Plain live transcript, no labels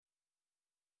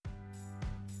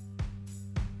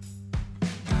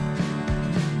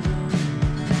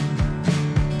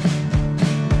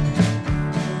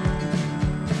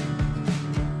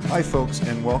Hi, folks,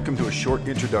 and welcome to a short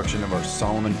introduction of our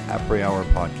Salomon Après Hour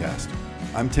podcast.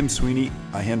 I'm Tim Sweeney.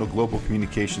 I handle global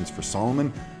communications for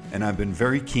Salomon, and I've been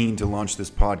very keen to launch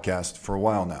this podcast for a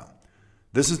while now.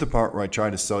 This is the part where I try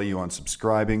to sell you on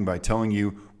subscribing by telling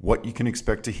you what you can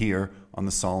expect to hear on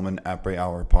the Salomon Après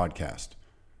Hour podcast.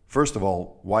 First of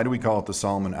all, why do we call it the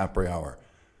Salomon Après Hour?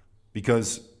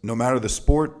 Because no matter the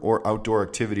sport or outdoor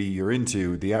activity you're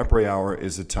into, the Après Hour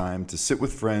is a time to sit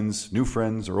with friends, new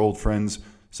friends or old friends,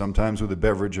 sometimes with a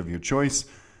beverage of your choice,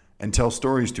 and tell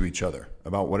stories to each other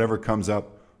about whatever comes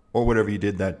up or whatever you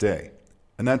did that day.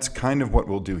 And that's kind of what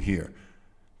we'll do here.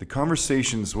 The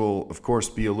conversations will, of course,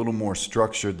 be a little more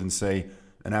structured than, say,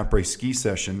 an après-ski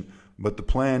session, but the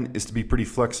plan is to be pretty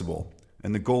flexible.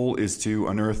 And the goal is to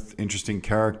unearth interesting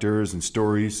characters and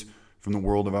stories from the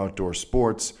world of outdoor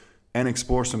sports and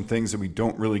explore some things that we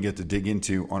don't really get to dig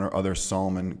into on our other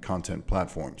Salomon content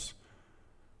platforms.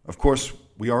 Of course,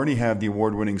 we already have the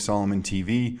award-winning Salomon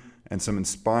TV and some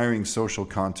inspiring social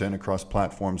content across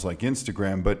platforms like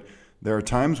Instagram, but there are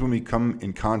times when we come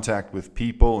in contact with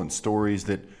people and stories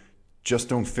that just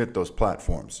don't fit those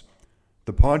platforms.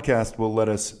 The podcast will let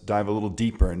us dive a little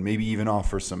deeper and maybe even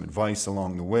offer some advice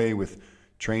along the way with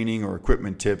training or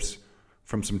equipment tips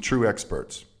from some true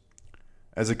experts.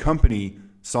 As a company,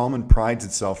 Salomon prides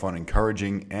itself on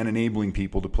encouraging and enabling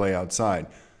people to play outside,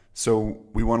 so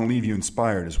we want to leave you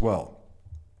inspired as well.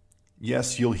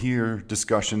 Yes, you'll hear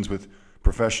discussions with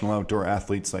professional outdoor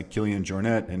athletes like Kilian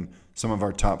Jornet and some of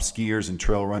our top skiers and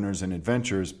trail runners and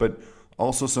adventurers, but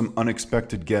also some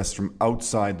unexpected guests from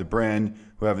outside the brand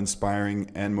who have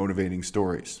inspiring and motivating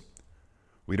stories.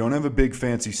 We don't have a big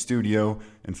fancy studio.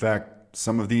 In fact,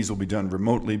 some of these will be done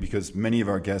remotely because many of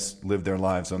our guests live their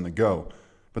lives on the go,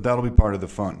 but that'll be part of the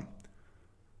fun.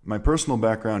 My personal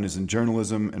background is in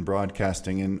journalism and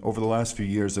broadcasting, and over the last few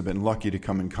years I've been lucky to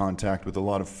come in contact with a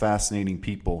lot of fascinating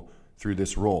people through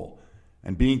this role.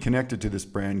 And being connected to this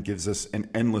brand gives us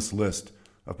an endless list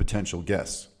of potential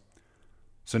guests.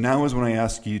 So now is when I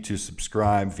ask you to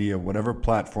subscribe via whatever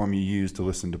platform you use to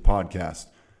listen to podcasts.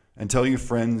 And tell your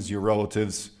friends, your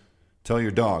relatives, tell your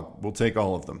dog. We'll take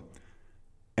all of them.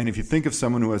 And if you think of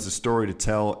someone who has a story to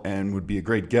tell and would be a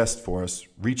great guest for us,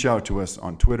 reach out to us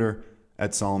on Twitter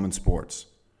 @Salomon Sports.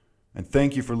 And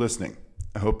thank you for listening.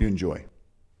 I hope you enjoy.